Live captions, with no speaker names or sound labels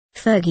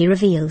Fergie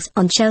reveals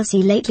on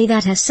Chelsea lately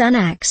that her son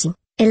Axel,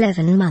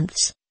 11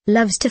 months,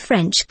 loves to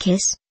French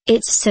kiss.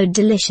 It's so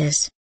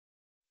delicious.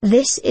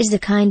 This is the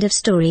kind of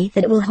story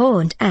that will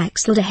haunt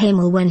Axel de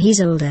Hamel when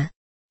he's older.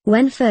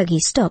 When Fergie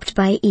stopped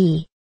by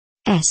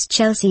E.S.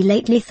 Chelsea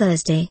lately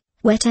Thursday,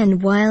 Wet n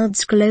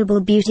Wild's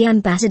global beauty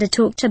ambassador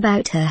talked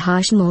about her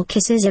Harsh More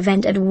Kisses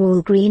event at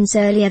Walgreens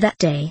earlier that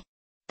day.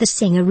 The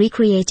singer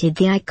recreated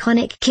the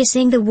iconic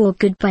Kissing the War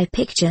Goodbye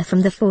picture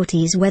from the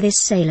 40s where this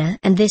sailor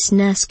and this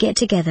nurse get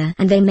together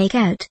and they make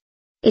out.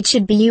 "It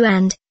should be you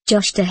and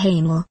Josh de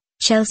Hamel,"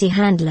 Chelsea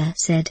handler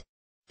said.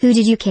 "Who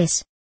did you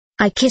kiss?"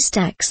 "I kissed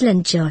Axel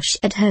and Josh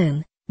at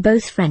home,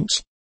 both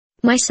French.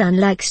 My son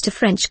likes to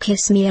French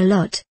kiss me a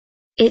lot.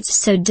 It's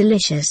so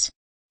delicious,"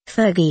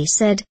 Fergie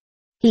said.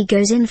 "He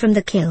goes in from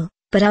the kill,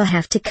 but I'll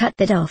have to cut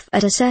that off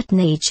at a certain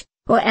age,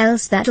 or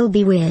else that'll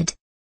be weird."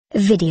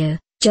 Video.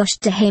 Josh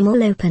de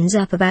Hamel opens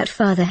up about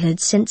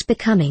fatherhood since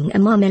becoming a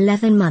mom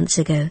 11 months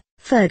ago.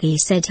 Fergie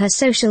said her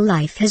social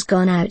life has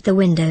gone out the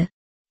window.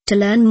 To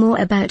learn more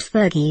about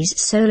Fergie's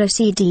solo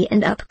CD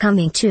and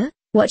upcoming tour,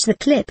 watch the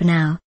clip now.